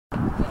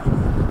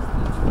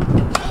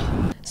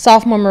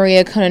Sophomore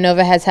Maria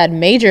Kononova has had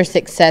major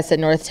success at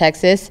North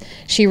Texas.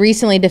 She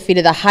recently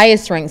defeated the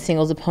highest-ranked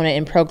singles opponent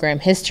in program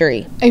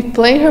history. I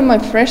played her my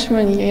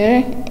freshman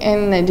year,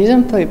 and I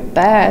didn't play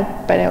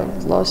bad, but I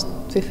lost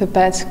with a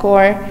bad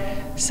score.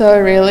 So I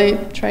really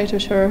tried to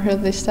show her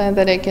this time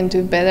that I can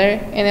do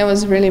better, and I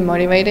was really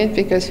motivated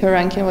because her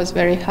ranking was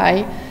very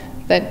high,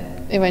 that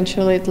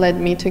eventually it led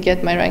me to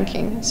get my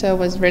ranking. So I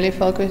was really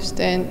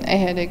focused, and I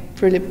had a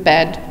really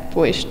bad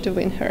wish to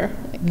win her.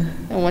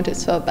 I wanted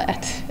so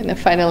bad, and then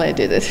finally I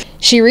did it.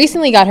 She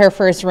recently got her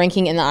first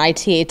ranking in the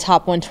ITA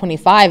Top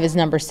 125 as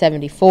number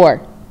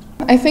 74.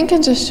 I think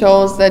it just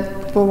shows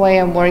that the way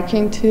I'm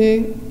working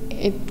to,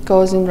 it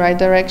goes in the right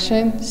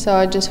direction. So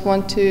I just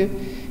want to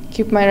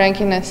keep my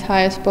ranking as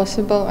high as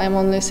possible. I'm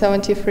only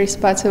 73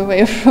 spots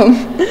away from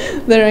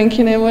the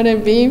ranking I want to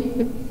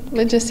be.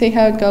 Let's just see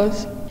how it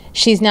goes.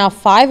 She's now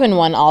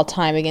 5-1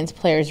 all-time against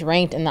players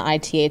ranked in the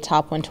ITA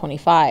Top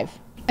 125.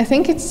 I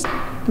think it's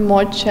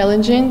more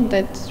challenging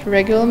than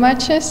regular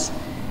matches,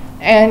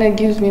 and it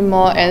gives me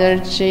more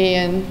energy,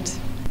 and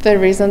the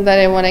reason that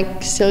I want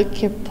to still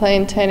keep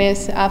playing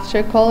tennis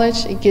after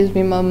college, it gives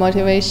me more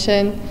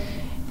motivation,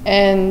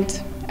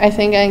 and I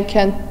think I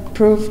can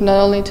prove not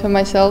only to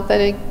myself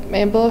that I'm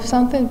able of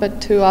something,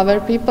 but to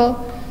other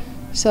people.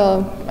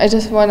 So I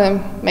just want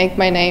to make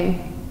my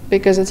name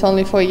because it's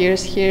only 4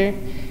 years here,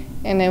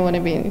 and I want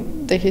to be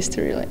in the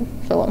history line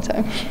for a long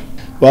time.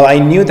 Well, I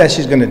knew that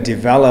she's going to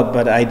develop,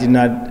 but I did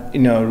not,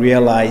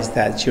 realize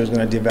that she was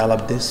going to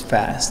develop this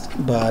fast.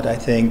 But I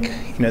think,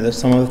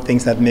 some of the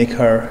things that make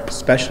her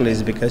special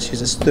is because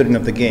she's a student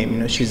of the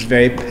game. She's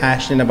very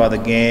passionate about the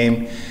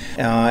game,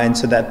 and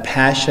so that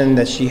passion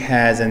that she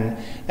has, and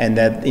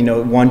that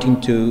wanting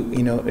to,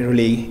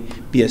 really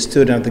be a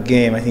student of the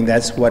game, I think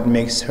that's what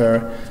makes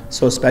her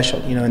so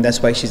special. And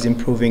that's why she's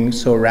improving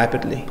so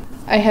rapidly.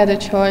 I had a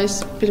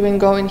choice between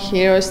going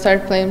here or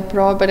start playing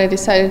pro, but I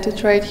decided to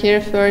try it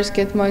here first,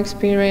 get more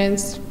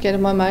experience, get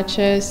more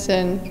matches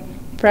and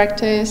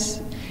practice,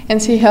 and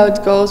see how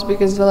it goes,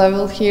 because the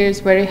level here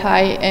is very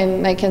high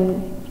and I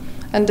can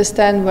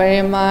understand where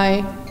am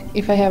I,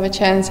 if I have a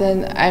chance,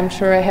 and I'm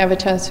sure I have a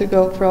chance to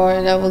go pro,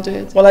 and I will do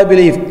it. Well, I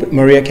believe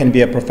Maria can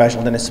be a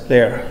professional tennis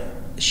player.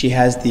 She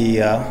has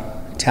the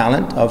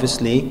talent,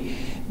 obviously,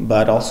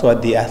 but also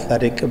the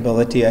athletic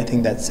ability. I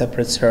think that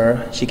separates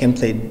her. She can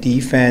play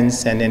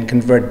defense and then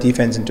convert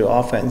defense into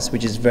offense,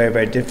 which is very,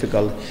 very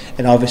difficult.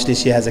 And obviously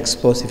she has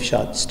explosive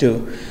shots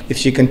too. If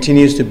she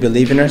continues to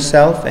believe in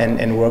herself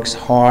and works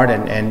hard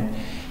and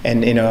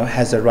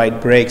has the right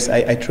breaks,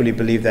 I truly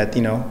believe that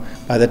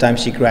by the time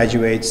she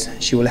graduates,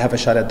 she will have a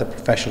shot at the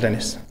professional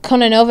tennis.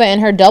 Kononova and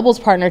her doubles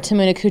partner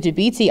Tamuna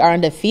Kutubitsi are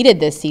undefeated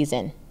this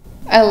season.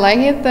 I like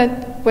it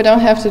that we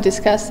don't have to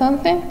discuss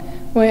something.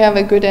 We have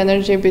a good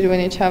energy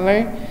between each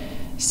other.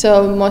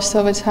 So most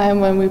of the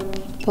time when we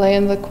play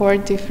in the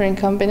court different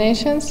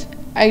combinations,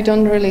 I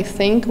don't really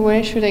think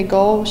where should I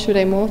go, should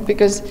I move,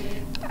 because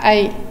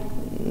I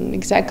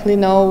exactly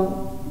know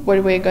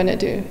what we're going to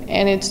do.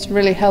 And it's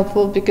really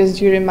helpful because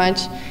during match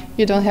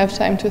you don't have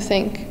time to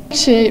think.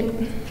 She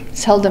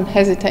seldom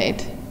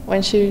hesitates.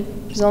 When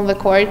she's on the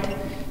court,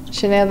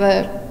 she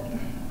never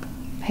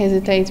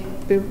hesitates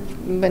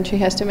when she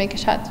has to make a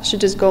shot. She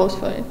just goes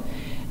for it.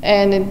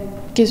 And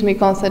it gives me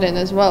confidence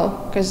as well,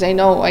 because I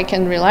know I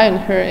can rely on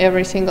her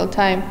every single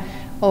time.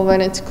 Or when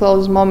it's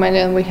close moment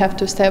and we have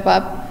to step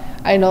up,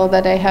 I know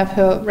that I have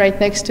her right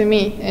next to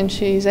me and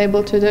she's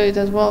able to do it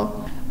as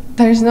well.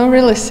 There's no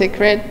really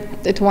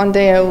secret that one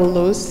day I will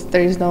lose.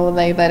 There is no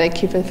way that I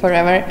keep it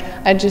forever.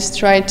 I just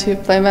try to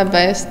play my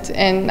best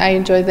and I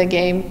enjoy the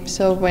game.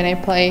 So when I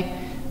play,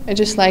 I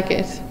just like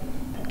it.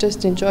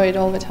 Just enjoy it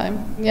all the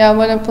time. Yeah, I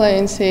want to play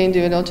and see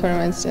individual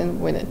tournaments and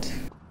win it.